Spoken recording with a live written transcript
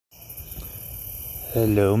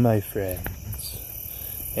Hello, my friends,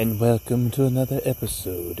 and welcome to another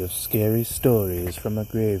episode of Scary Stories from a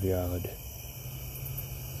Graveyard.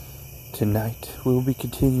 Tonight, we'll be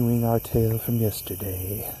continuing our tale from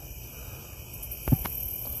yesterday.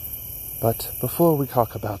 But before we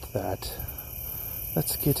talk about that,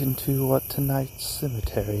 let's get into what tonight's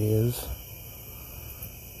cemetery is.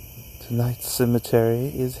 Tonight's cemetery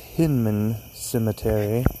is Hinman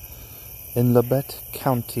Cemetery in Labette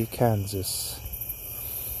County, Kansas.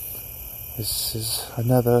 This is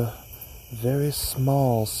another very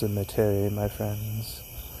small cemetery, my friends,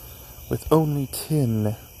 with only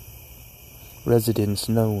 10 residents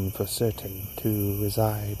known for certain to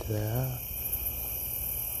reside there.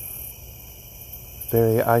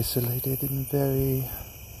 Very isolated and very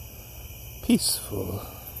peaceful.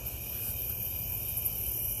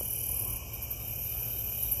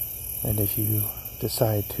 And if you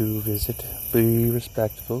decide to visit, be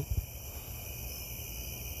respectful.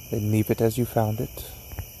 And leave it as you found it.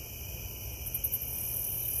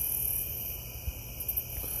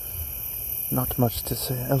 Not much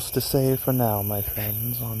else to say for now, my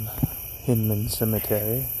friends, on Hinman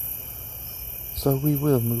Cemetery. So we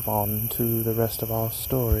will move on to the rest of our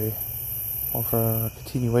story, or for a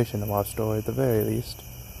continuation of our story at the very least.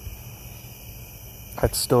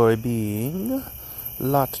 That story being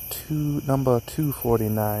number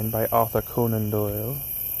 249 by Arthur Conan Doyle.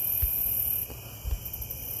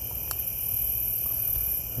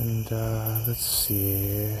 And, let's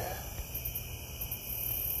see.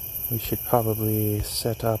 We should probably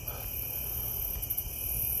set up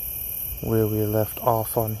where we left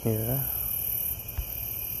off on here,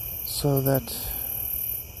 so that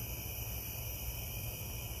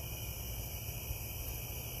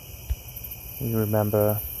you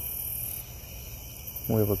remember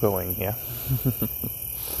where we're going here.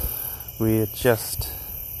 We had just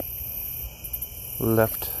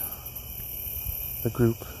left the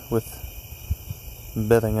group with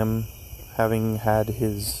Bellingham having had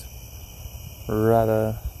his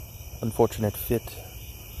rather unfortunate fit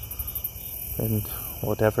and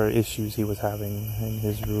whatever issues he was having in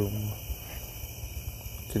his room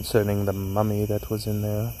concerning the mummy that was in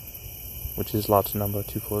there, which is lot number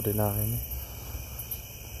 249,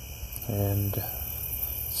 and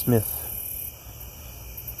Smith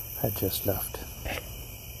had just left.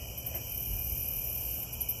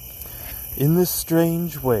 In this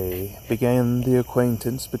strange way began the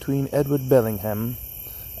acquaintance between Edward Bellingham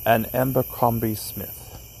and Abercrombie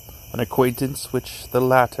Smith, an acquaintance which the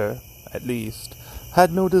latter, at least,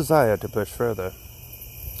 had no desire to push further.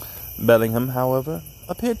 Bellingham, however,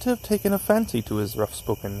 appeared to have taken a fancy to his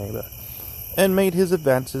rough-spoken neighbour, and made his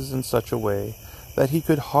advances in such a way that he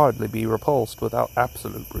could hardly be repulsed without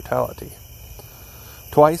absolute brutality.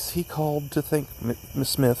 Twice he called to thank Miss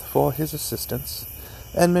Smith for his assistance,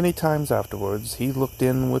 and many times afterwards he looked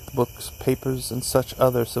in with books, papers, and such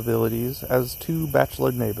other civilities as two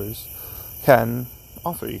bachelor neighbours can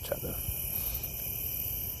offer each other.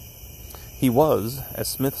 He was, as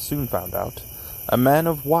Smith soon found out, a man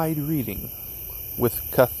of wide reading,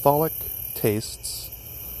 with catholic tastes,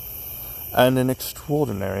 and an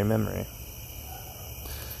extraordinary memory.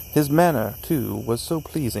 His manner, too, was so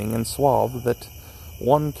pleasing and suave that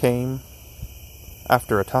one came,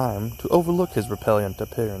 after a time, to overlook his repellent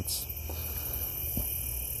appearance.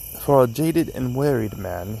 For a jaded and wearied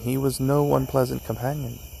man, he was no unpleasant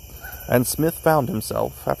companion, and Smith found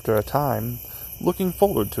himself, after a time, looking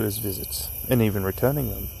forward to his visits, and even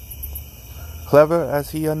returning them. Clever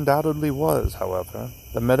as he undoubtedly was, however,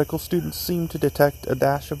 the medical students seemed to detect a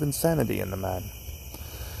dash of insanity in the man.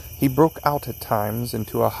 He broke out at times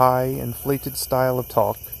into a high, inflated style of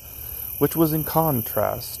talk, which was in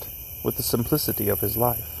contrast with the simplicity of his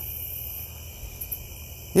life.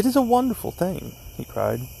 "It is a wonderful thing," he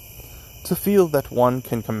cried, "to feel that one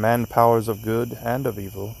can command powers of good and of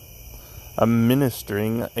evil, a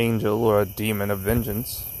ministering angel or a demon of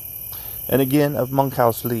vengeance." And again of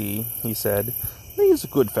Monkhouse Lee, he said, "Lee is a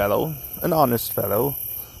good fellow, an honest fellow,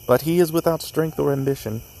 but he is without strength or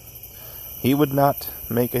ambition. He would not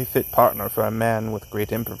make a fit partner for a man with a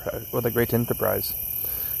great enterprise.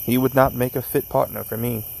 He would not make a fit partner for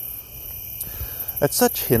me." At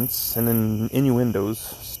such hints and innuendos,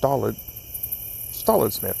 stolid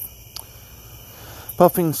Smith,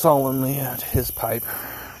 puffing solemnly at his pipe,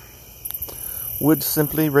 would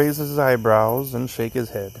simply raise his eyebrows and shake his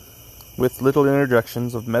head, with little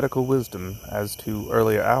interjections of medical wisdom as to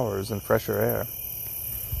earlier hours and fresher air.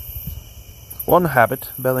 One habit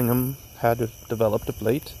Bellingham had developed of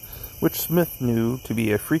late, which Smith knew to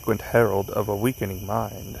be a frequent herald of a weakening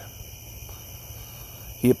mind.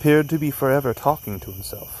 He appeared to be forever talking to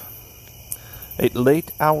himself. At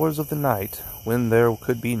late hours of the night, when there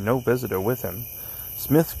could be no visitor with him,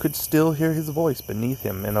 Smith could still hear his voice beneath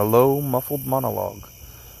him in a low, muffled monologue,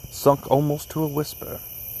 sunk almost to a whisper,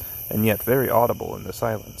 and yet very audible in the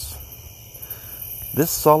silence. This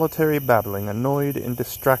solitary babbling annoyed and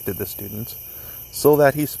distracted the student, so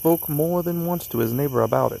that he spoke more than once to his neighbor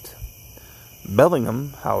about it.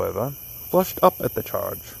 Bellingham, however, flushed up at the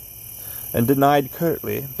charge, and denied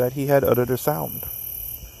curtly that he had uttered a sound.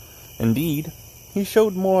 Indeed, he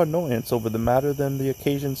showed more annoyance over the matter than the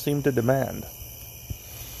occasion seemed to demand.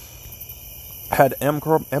 Had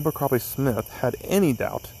Abercrombie Smith had any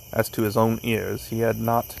doubt as to his own ears, he had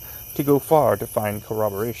not to go far to find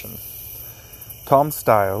corroboration. Tom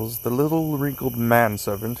Styles, the little wrinkled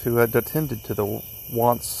manservant who had attended to the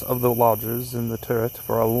wants of the lodgers in the turret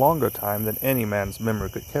for a longer time than any man's memory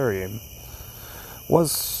could carry him,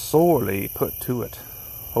 was sorely put to it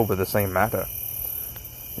over the same matter.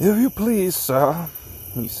 "If you please, sir,"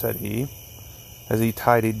 said he, as he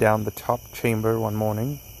tidied down the top chamber one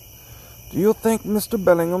morning, "do you think Mr.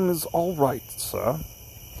 Bellingham is all right, sir?"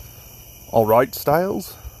 "All right,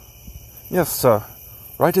 Styles?" "Yes, sir.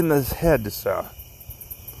 Right in the head, sir."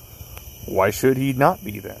 "Why should he not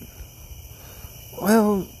be, then?"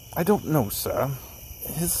 "Well, I don't know, sir.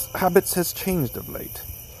 His habits has changed of late.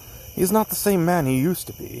 He is not the same man he used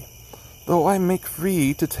to be, though I make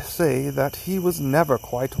free to say that he was never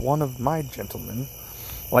quite one of my gentlemen,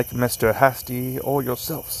 like Mr. Hasty or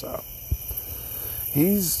yourself, sir.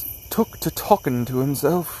 He's took to talking to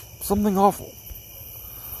himself something awful.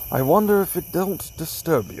 I wonder if it don't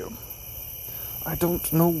disturb you. I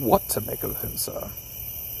don't know what to make of him, sir."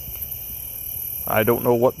 "I don't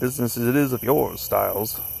know what business it is of yours,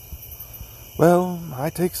 Styles." "Well, I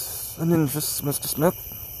takes an interest, Mr. Smith.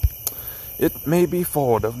 It may be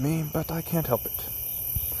forward of me, but I can't help it.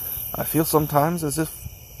 I feel sometimes as if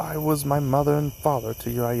I was mother and father to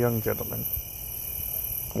my young gentleman.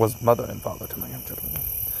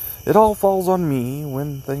 It all falls on me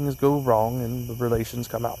when things go wrong and the relations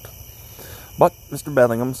come out. But, Mr.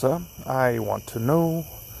 Bellingham, sir, I want to know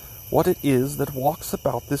what it is that walks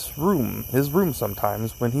about his room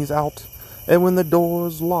sometimes when he's out, and when the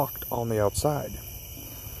door's locked on the outside."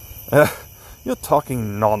 "You're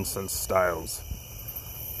talking nonsense, Styles."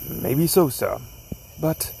 "Maybe so, sir,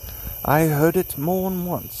 but I heard it more than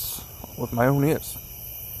once with my own ears."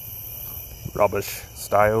 "Rubbish,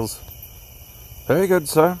 Styles." "Very good,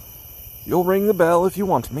 sir. You'll ring the bell if you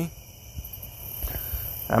want me."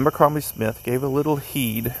 Abercrombie Smith gave little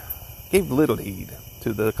heed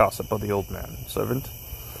to the gossip of the old servant,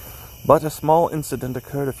 but a small incident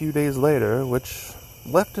occurred a few days later which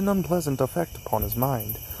left an unpleasant effect upon his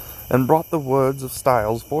mind, and brought the words of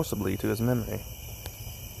Styles forcibly to his memory.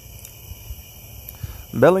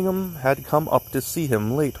 Bellingham had come up to see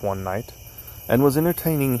him late one night, and was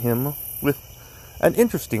entertaining him with an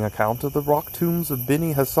interesting account of the rock tombs of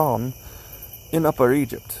Beni Hassan in Upper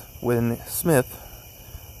Egypt, when Smith,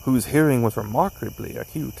 whose hearing was remarkably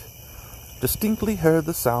acute, distinctly heard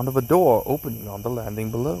the sound of a door opening on the landing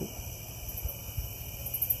below.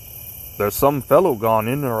 "There's some fellow gone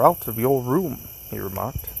in or out of your room," he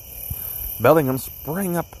remarked. Bellingham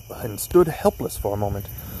sprang up and stood helpless for a moment,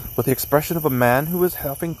 with the expression of a man who is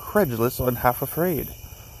half incredulous and half afraid.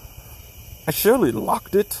 "I surely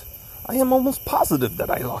locked it. I am almost positive that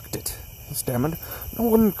I locked it," he stammered. "No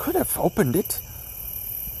one could have opened it."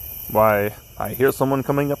 "Why, I hear someone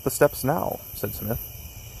coming up the steps now," said Smith.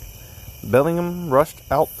 Bellingham rushed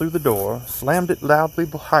out through the door, slammed it loudly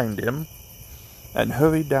behind him, and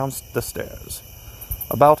hurried down the stairs.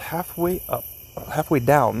 About halfway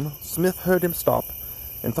down, Smith heard him stop,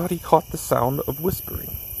 and thought he caught the sound of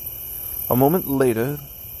whispering. A moment later,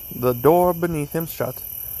 the door beneath him shut,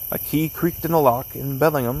 a key creaked in the lock, and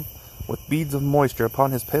Bellingham, with beads of moisture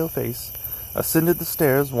upon his pale face, ascended the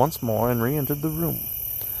stairs once more and re-entered the room.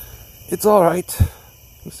 "It's all right,"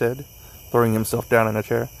 he said, throwing himself down in a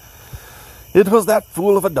chair. "It was that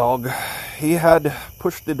fool of a dog. He had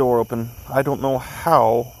pushed the door open. I don't know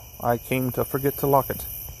how I came to forget to lock it."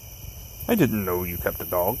 "I didn't know you kept a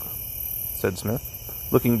dog," said Smith,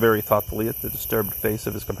 looking very thoughtfully at the disturbed face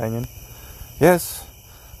of his companion. "Yes,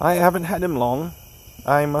 I haven't had him long.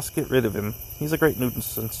 I must get rid of him. He's a great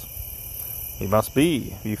nuisance." "He must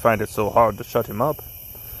be, if you find it so hard to shut him up.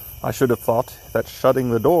 I should have thought that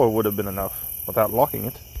shutting the door would have been enough, without locking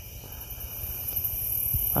it."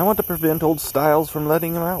 "I want to prevent old Styles from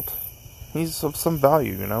letting him out. He's of some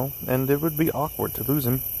value, you know, and it would be awkward to lose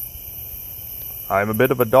him." "I'm a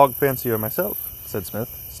bit of a dog fancier myself," said Smith,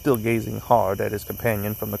 still gazing hard at his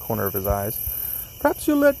companion from the corner of his eyes. "Perhaps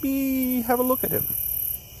you'll let me have a look at him."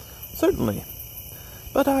 "Certainly.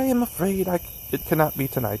 But I am afraid it cannot be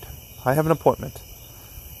tonight. I have an appointment.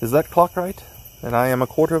 Is that clock right? And I am a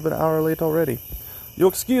quarter of an hour late already. You'll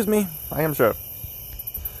excuse me, I am sure.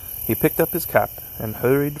 He picked up his cap and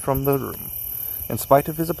hurried from the room. In spite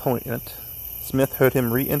of his appointment, Smith heard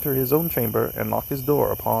him re-enter his own chamber and lock his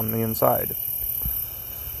door upon the inside.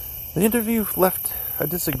 The interview left a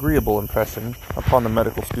disagreeable impression upon the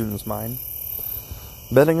medical student's mind.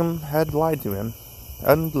 Bellingham had lied to him,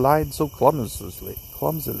 and lied so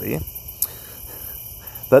clumsily,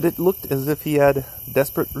 that it looked as if he had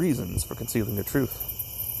desperate reasons for concealing the truth.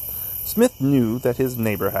 Smith knew that his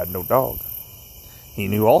neighbor had no dog. He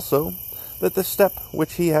knew also that the step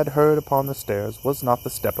which he had heard upon the stairs was not the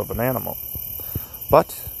step of an animal.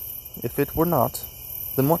 But if it were not,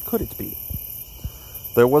 then what could it be?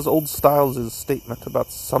 There was old Stiles's statement about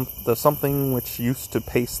the something which used to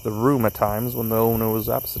pace the room at times when the owner was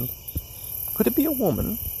absent. Could it be a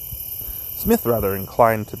woman? Smith rather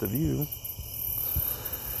inclined to the view.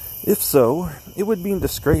 If so, it would mean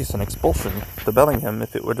disgrace and expulsion to Bellingham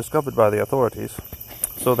if it were discovered by the authorities,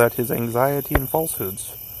 so that his anxiety and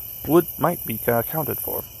falsehoods might be accounted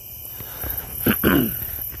for.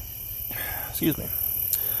 Excuse me.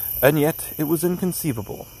 And yet it was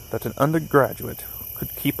inconceivable that an undergraduate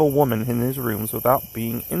could keep a woman in his rooms without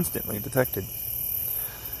being instantly detected.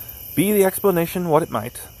 Be the explanation what it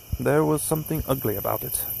might, there was something ugly about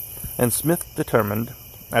it, and Smith determined,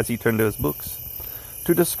 as he turned to his books,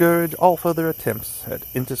 to discourage all further attempts at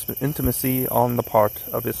intimacy on the part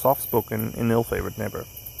of his soft-spoken and ill-favored neighbor.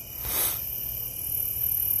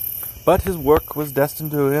 But his work was destined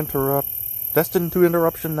to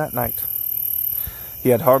interruption that night. He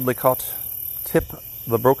had hardly caught tip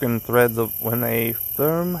the broken threads when a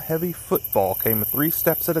firm, heavy footfall came 3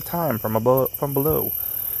 steps at a time from below,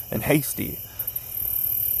 and hasty,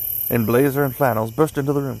 in blazer and flannels, burst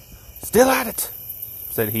into the room. "Still at it!"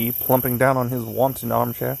 said he, plumping down on his wonted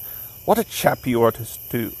armchair. "What a chap you are to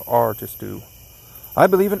stew. I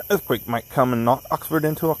believe an earthquake might come and knock Oxford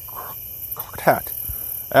into a cocked hat,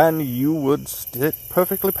 and you would sit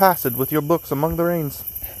perfectly placid with your books among the reins.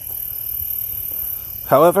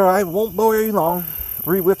 However, I won't bore you long.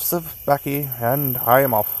 3 whiffs of baccy, and I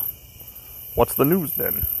am off." "What's the news,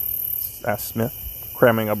 then?" asked Smith,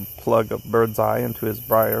 cramming a plug of bird's eye into his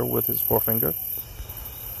briar with his forefinger.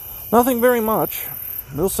 "Nothing very much.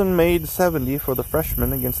 Wilson made 70 for the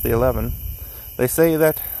freshmen against the 11. They say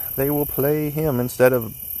that they will play him instead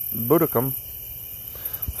of Buddicombe,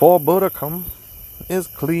 for Buddicombe is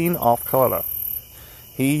clean off color.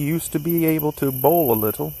 He used to be able to bowl a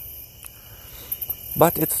little,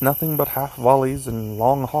 but it's nothing but half volleys and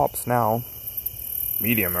long hops now."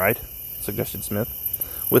 "Medium, right?" suggested Smith,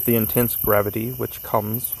 with the intense gravity which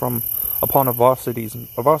comes upon a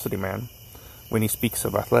varsity man when he speaks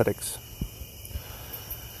of athletics.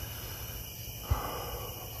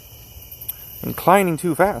 "Inclining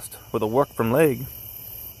too fast, with a work from leg.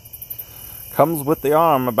 Comes with the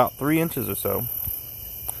arm about 3 inches or so.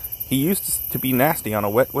 He used to be nasty on a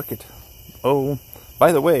wet wicket. Oh,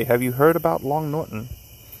 by the way, have you heard about Long Norton?"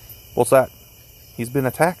 "What's that?" "He's been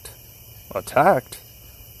attacked." "Attacked?"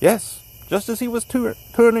 "Yes, just as he was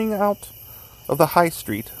turning out of the High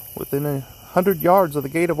Street, within 100 yards of the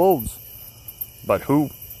Gate of Olds." "But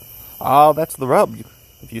who?" "Ah, that's the rub.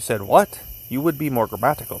 If you said what, you would be more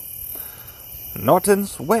grammatical. Norton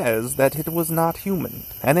swears that it was not human,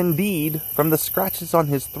 and indeed, from the scratches on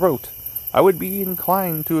his throat, I would be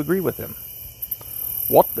inclined to agree with him."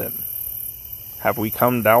 "What then? Have we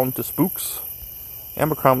come down to spooks?"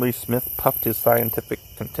 Abercrombie Smith puffed his scientific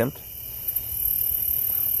contempt.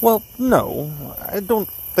 "Well, no, I don't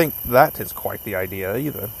think that is quite the idea,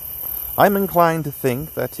 either. I'm inclined to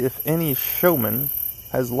think that if any showman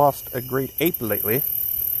has lost a great ape lately,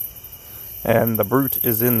 and the brute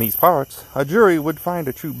is in these parts, a jury would find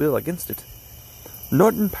a true bill against it.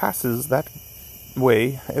 Norton passes that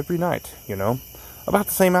way every night, you know, about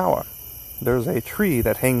the same hour. There's a tree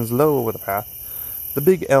that hangs low over the path, the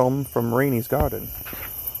big elm from Rainey's garden.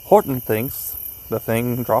 Horton thinks the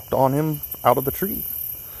thing dropped on him out of the tree.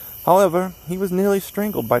 However, he was nearly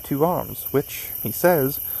strangled by 2 arms, which, he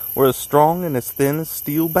says, were as strong and as thin as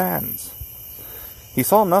steel bands. He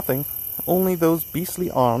saw nothing, only those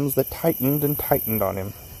beastly arms that tightened and tightened on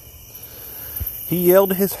him. He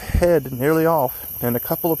yelled his head nearly off, and a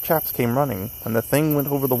couple of chaps came running, and the thing went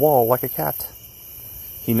over the wall like a cat.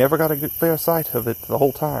 He never got a good fair sight of it the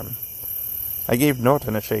whole time. I gave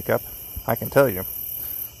Norton a shake-up, I can tell you.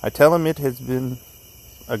 I tell him it has been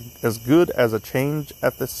as good as a change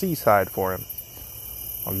at the seaside for him."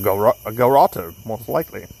 A garroter, most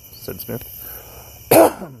likely," said Smith.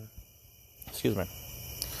 "Excuse me."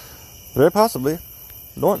 "Very possibly.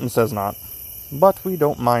 Norton says not, but we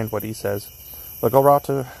don't mind what he says. The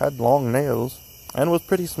garroter had long nails, and was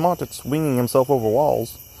pretty smart at swinging himself over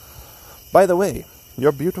walls. By the way,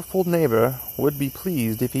 your beautiful neighbor would be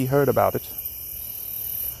pleased if he heard about it.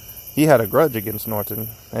 He had a grudge against Norton,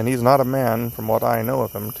 and he's not a man, from what I know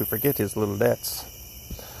of him, to forget his little debts.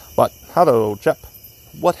 But, hello, old chap,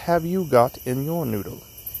 what have you got in your noodle?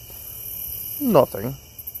 Nothing,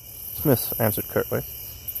 Smith answered curtly.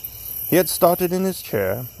 He had started in his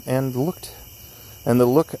chair, and the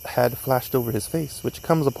look had flashed over his face, which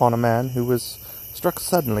comes upon a man who was struck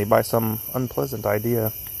suddenly by some unpleasant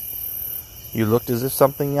idea. You looked as if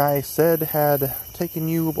something I said had taken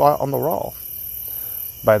you on the raw.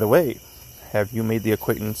 By the way, have you made the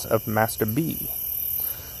acquaintance of Master B?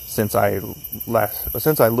 Since I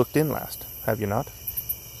looked in last, have you not?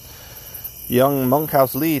 Young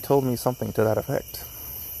Monkhouse Lee told me something to that effect.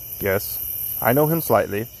 Yes, I know him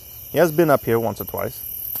slightly. He has been up here once or twice.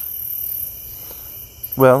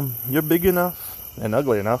 Well, you're big enough and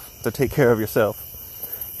ugly enough to take care of yourself.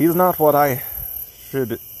 He's not what I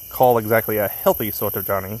should call exactly a healthy sort of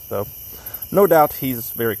Johnny, though. No doubt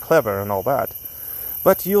he's very clever and all that.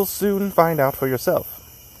 But you'll soon find out for yourself.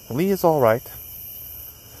 Lee is all right.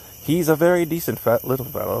 He's a very decent little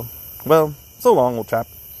fellow. Well, so long, old chap.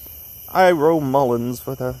 I row Mullins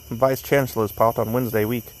for the Vice-Chancellor's pot on Wednesday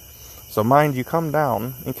week, so mind you come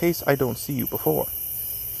down in case I don't see you before.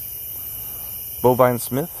 Bovine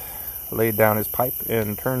Smith laid down his pipe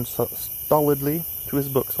and turned stolidly to his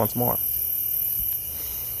books once more.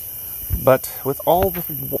 But with all the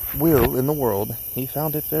will in the world, he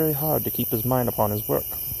found it very hard to keep his mind upon his work.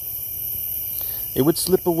 It would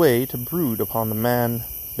slip away to brood upon the man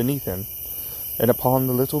beneath him, and upon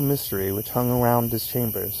the little mystery which hung around his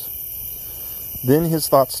chambers. Then his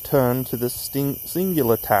thoughts turned to this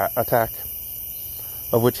singular attack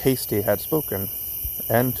of which Hasty had spoken,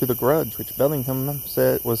 and to the grudge which Bellingham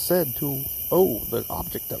was said to owe the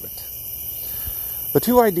object of it. The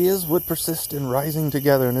two ideas would persist in rising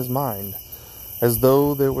together in his mind, as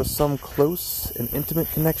though there was some close and intimate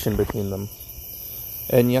connection between them,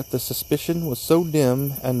 and yet the suspicion was so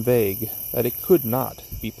dim and vague that it could not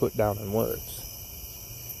be put down in words.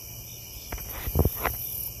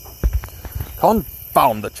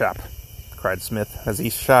 "Confound the chap!" cried Smith, as he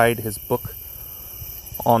shied his book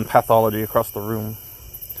on pathology across the room.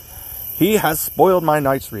 "He has spoiled my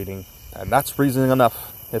night's reading, and that's reason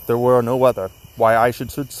enough, if there were no other, why I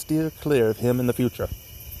should steer clear of him in the future."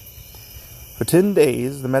 For 10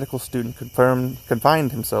 days the medical student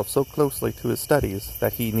confined himself so closely to his studies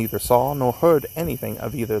that he neither saw nor heard anything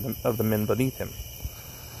of either of the men beneath him.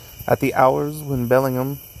 At the hours when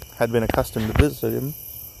Bellingham had been accustomed to visit him,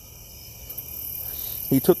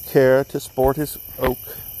 he took care to sport his oak,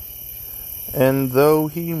 and though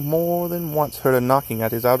he more than once heard a knocking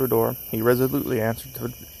at his outer door, he resolutely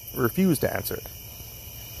refused to answer it.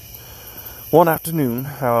 One afternoon,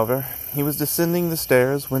 however, he was descending the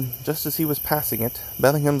stairs when, just as he was passing it,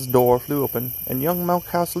 Bellingham's door flew open, and young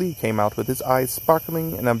Monkhouse Lee came out with his eyes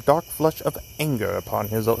sparkling and a dark flush of anger upon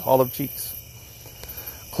his olive cheeks.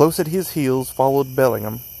 Close at his heels followed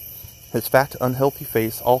Bellingham, his fat, unhealthy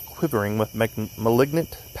face all quivering with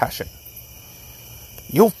malignant passion.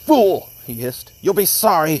 "You fool!" he hissed. "You'll be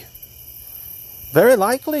sorry." "Very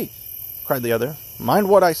likely," cried the other. "Mind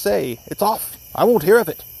what I say. It's off. I won't hear of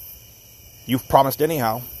it." "You've promised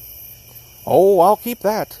anyhow." "Oh, I'll keep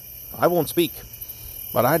that. I won't speak.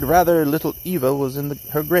 But I'd rather little Eva was in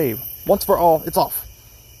her grave. Once for all, it's off.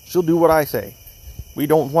 She'll do what I say. We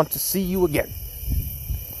don't want to see you again."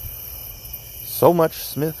 So much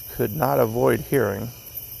Smith could not avoid hearing,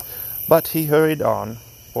 but he hurried on,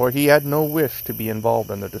 for he had no wish to be involved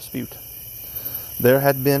in the dispute. There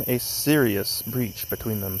had been a serious breach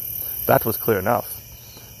between them, that was clear enough,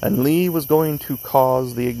 and Lee was going to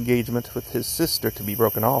cause the engagement with his sister to be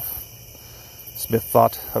broken off. Smith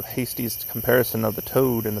thought of Hasty's comparison of the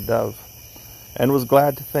toad and the dove, and was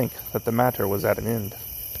glad to think that the matter was at an end.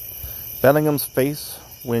 Bellingham's face,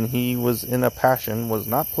 when he was in a passion, was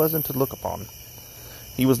not pleasant to look upon.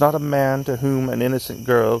 He was not a man to whom an innocent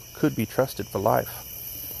girl could be trusted for life.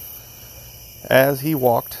 As he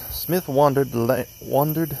walked, Smith wondered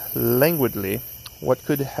languidly what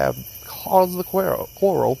could have caused the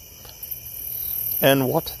quarrel, and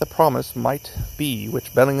what the promise might be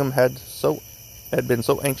which Bellingham had been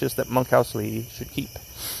so anxious that Monkhouse Lee should keep.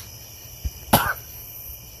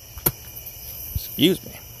 Excuse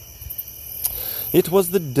me. It was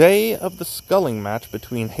the day of the sculling match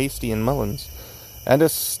between Hasty and Mullins, and a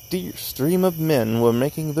stream of men were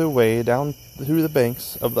making their way down through the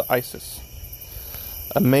banks of the Isis.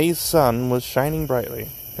 A May's sun was shining brightly,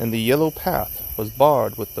 and the yellow path was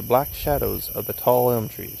barred with the black shadows of the tall elm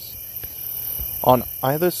trees. On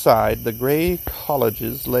either side the grey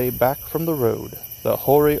cottages lay back from the road, the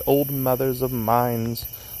hoary old mothers of mines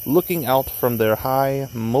looking out from their high,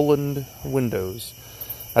 mullioned windows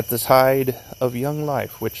at the tide of young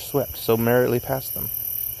life which swept so merrily past them.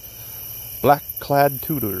 Black-clad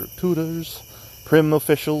tutors, prim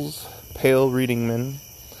officials, pale reading-men,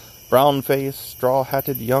 brown-faced,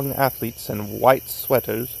 straw-hatted young athletes in white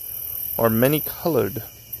sweaters or many-colored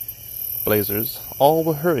blazers, all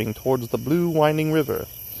were hurrying towards the blue winding river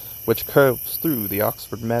which curves through the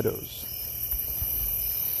Oxford meadows.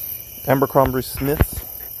 Abercrombie Smith,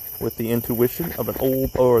 with the intuition of an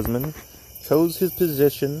old oarsman, chose his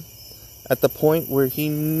position at the point where he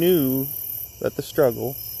knew that the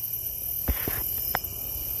struggle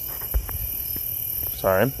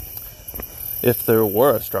if there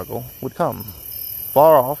were a struggle, would come.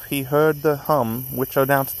 Far off he heard the hum which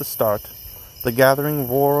announced the start, the gathering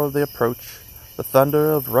roar of the approach, the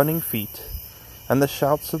thunder of running feet, and the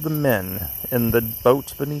shouts of the men in the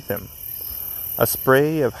boats beneath him. A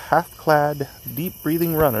spray of half-clad,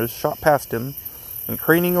 deep-breathing runners shot past him, and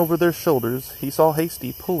craning over their shoulders he saw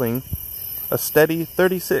Hasty pulling a steady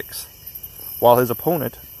 36, while his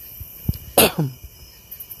opponent,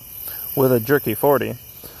 with a jerky 40,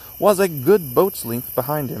 was a good boat's length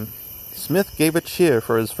behind him. Smith gave a cheer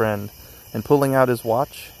for his friend, and pulling out his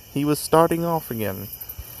watch, he was starting off again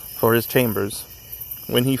for his chambers,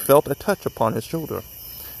 when he felt a touch upon his shoulder,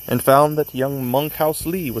 and found that young Monkhouse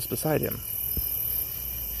Lee was beside him.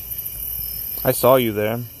 "I saw you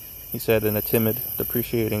there," he said in a timid,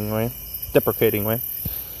 deprecating way.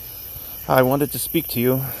 "I wanted to speak to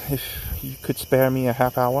you, if you could spare me a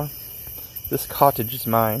half hour. This cottage is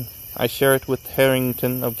mine. I share it with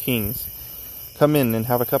Harrington of King's. Come in and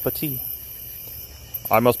have a cup of tea."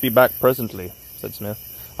 "I must be back presently," said Smith.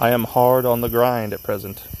 "I am hard on the grind at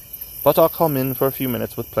present, but I'll come in for a few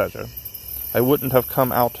minutes with pleasure. I wouldn't have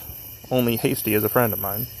come out, only Hasty is a friend of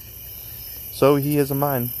mine." "So he is of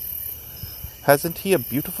mine. Hasn't he a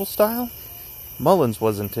beautiful style? Mullins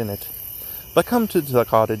wasn't in it. But come to the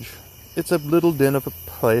cottage. It's a little den of a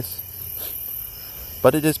place,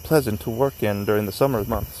 but it is pleasant to work in during the summer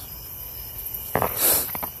months."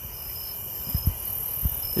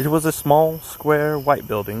 It was a small, square, white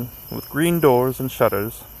building, with green doors and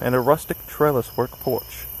shutters, and a rustic trellis-work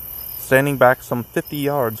porch, standing back some 50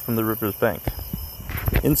 yards from the river's bank.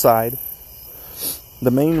 Inside, the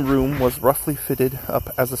main room was roughly fitted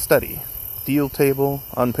up as a study, deal table,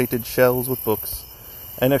 unpainted shelves with books,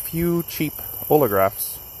 and a few cheap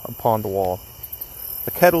oleographs upon the wall.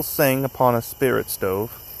 A kettle sang upon a spirit stove,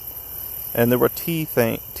 and there were tea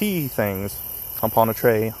things upon a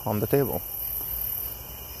tray on the table.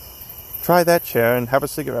 "Try that chair and have a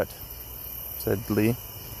cigarette," said Lee.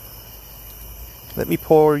 "Let me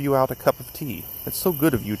pour you out a cup of tea. It's so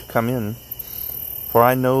good of you to come in, for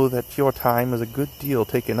I know that your time is a good deal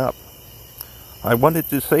taken up. I wanted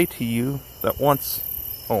to say to you that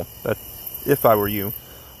that if I were you,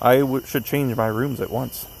 I should change my rooms at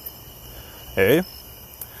once." "Eh?"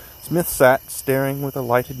 Smith sat staring with a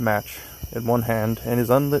lighted match in one hand and his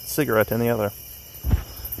unlit cigarette in the other.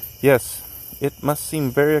 "Yes, it must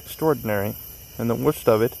seem very extraordinary, and the worst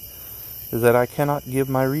of it is that I cannot give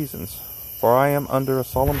my reasons, for I am under a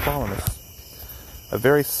solemn promise, a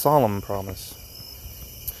very solemn promise.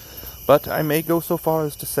 But I may go so far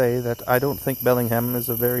as to say that I don't think Bellingham is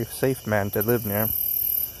a very safe man to live near.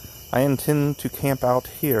 I intend to camp out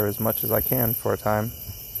here as much as I can for a time."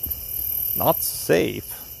 "Not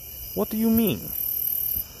safe? What do you mean?"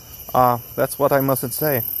 That's what I mustn't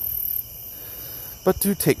say. But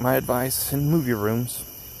do take my advice and move your rooms.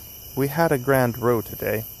 We had a grand row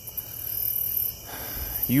today.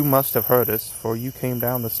 You must have heard us, for you came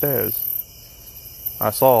down the stairs.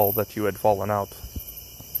 I saw that you had fallen out."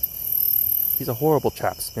 "He's a horrible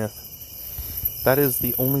chap, Smith. That is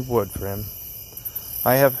the only word for him.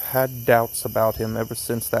 I have had doubts about him ever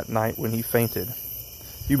since that night when he fainted.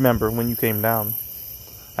 You remember when you came down.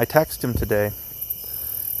 I taxed him today,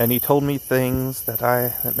 and he told me things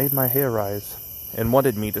that made my hair rise, and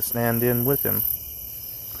wanted me to stand in with him.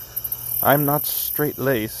 I'm not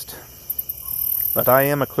straight-laced, but I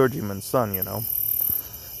am a clergyman's son, you know,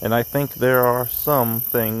 and I think there are some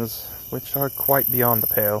things which are quite beyond the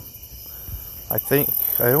pale. I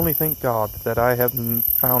only thank God that I have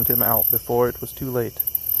found him out before it was too late,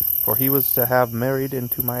 for he was to have married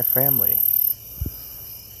into my family."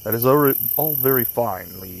 "That is all very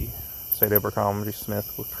fine, Lee," said Abercrombie Smith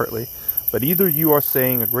curtly, "but either you are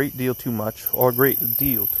saying a great deal too much or a great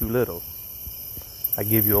deal too little. I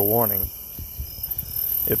give you a warning."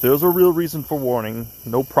 If there's a real reason for warning,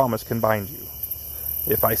 no promise can bind you.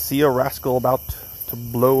 If I see a rascal about to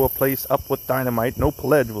blow a place up with dynamite, no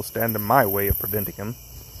pledge will stand in my way of preventing him.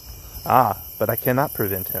 Ah, but I cannot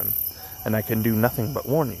prevent him, and I can do nothing but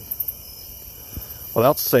warn you.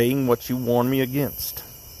 Without saying what you warn me against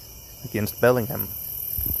Bellingham.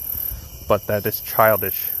 But that is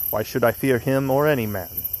childish. Why should I fear him or any man?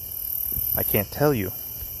 I can't tell you.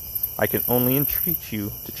 I can only entreat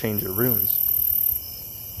you to change your rooms.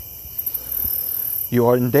 You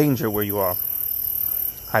are in danger where you are.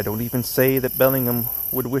 I don't even say that Bellingham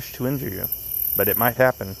would wish to injure you, but it might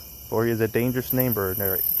happen, for he is a dangerous neighbor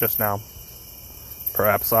just now.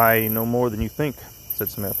 Perhaps I know more than you think, said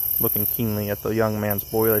Smith, looking keenly at the young man's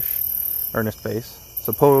boyish, earnest face.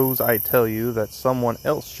 Suppose I tell you that someone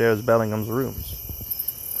else shares Bellingham's rooms.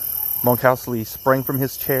 Monkhouse sprang from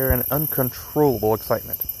his chair in uncontrollable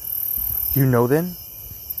excitement. You know, then?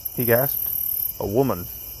 He gasped. A woman.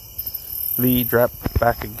 Lee dropped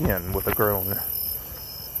back again with a groan.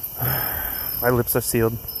 My lips are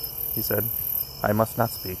sealed, he said. I must not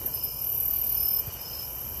speak.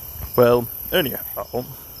 Well, anyhow,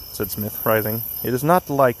 said Smith, rising, it is not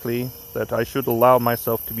likely that I should allow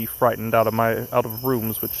myself to be frightened out of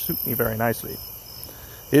rooms which suit me very nicely.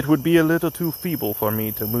 It would be a little too feeble for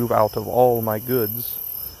me to move out of all my goods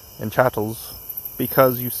and chattels,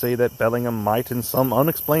 because you say that Bellingham might in some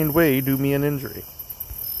unexplained way do me an injury.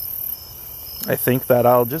 I think that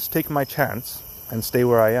I'll just take my chance and stay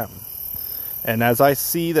where I am. And as I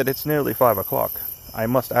see that it's nearly 5 o'clock, I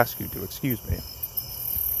must ask you to excuse me.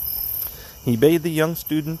 He bade the young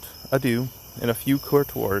student adieu in a few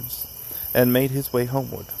curt words, and made his way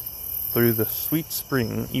homeward, through the sweet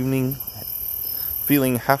spring evening,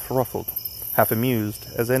 feeling half ruffled, half amused,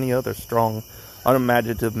 as any other strong,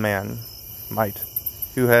 unimaginative man might,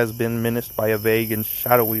 who has been menaced by a vague and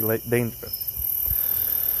shadowy danger.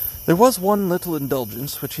 There was one little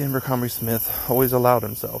indulgence which Abercrombie Smith always allowed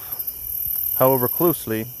himself. However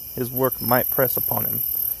closely his work might press upon him,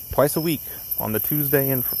 twice a week, on the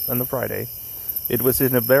Tuesday and the Friday, it was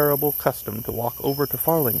his invariable custom to walk over to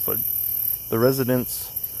Farlingford, the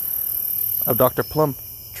residence of Dr.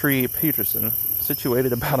 Plumtree Peterson,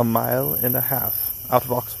 situated about 1.5 miles out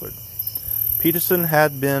of Oxford. Peterson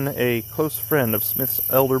had been a close friend of Smith's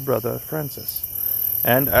elder brother, Francis,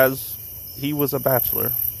 and as he was a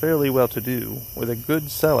bachelor, fairly well-to-do, with a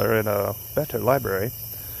good cellar and a better library,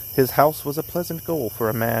 his house was a pleasant goal for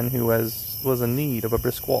a man who was in need of a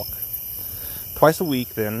brisk walk. Twice a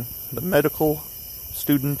week, then, the medical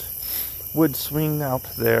student would swing out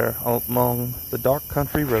there along the dark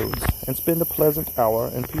country roads and spend a pleasant hour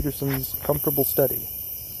in Peterson's comfortable study,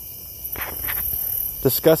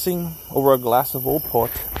 discussing over a glass of old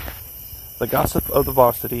port the gossip of the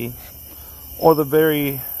varsity, or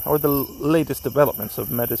the latest developments of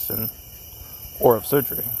medicine or of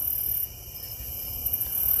surgery.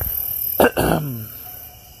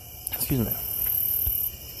 Excuse me.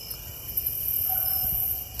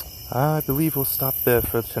 I believe we'll stop there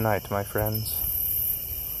for tonight, my friends.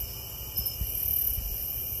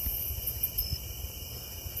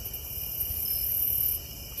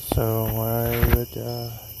 So I would,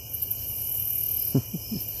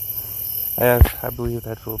 I believe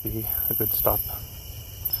that will be a good stop.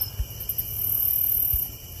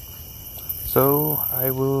 So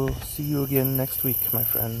I will see you again next week, my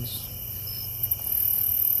friends.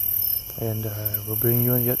 And we'll bring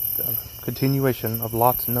you yet a continuation of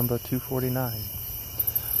lot number 249.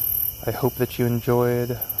 I hope that you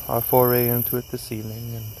enjoyed our foray into it this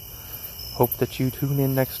evening, and hope that you tune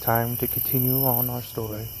in next time to continue on our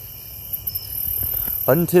story.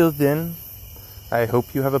 Until then, I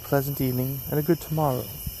hope you have a pleasant evening and a good tomorrow.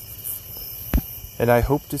 And I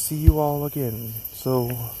hope to see you all again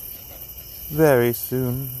so very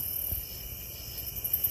soon.